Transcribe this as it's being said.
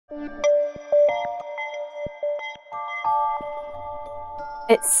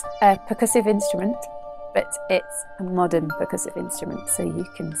It's a percussive instrument, but it's a modern percussive instrument, so you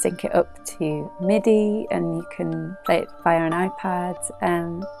can sync it up to MIDI and you can play it via an iPad.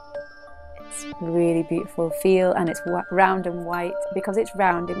 It's a really beautiful feel, and it's round and white. Because it's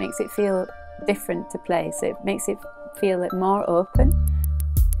round, it makes it feel different to play, so it makes it feel more open.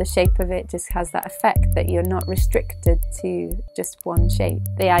 The shape of it just has that effect that you're not restricted to just one shape.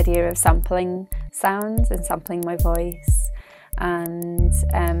 The idea of sampling sounds and sampling my voice and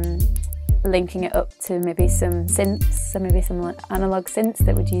linking it up to maybe some synths, so maybe some analog synths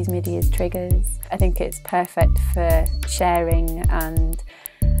that would use MIDI as triggers. I think it's perfect for sharing and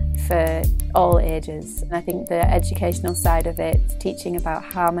for all ages. And I think the educational side of it, teaching about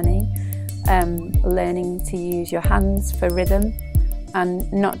harmony, learning to use your hands for rhythm,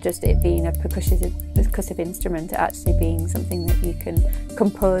 and not just it being a percussive instrument, actually being something that you can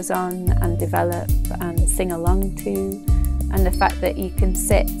compose on and develop and sing along to. And the fact that you can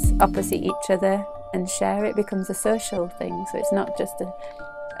sit opposite each other and share it becomes a social thing. So it's not just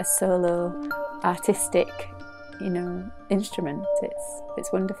a solo artistic, instrument.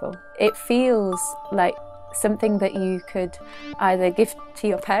 It's wonderful. It feels like something that you could either give to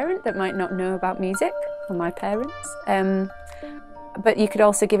your parent that might not know about music, or my parents, but you could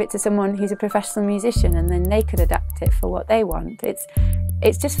also give it to someone who's a professional musician, and then they could adapt it for what they want. It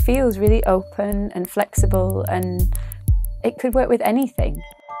just feels really open and flexible, and it could work with anything.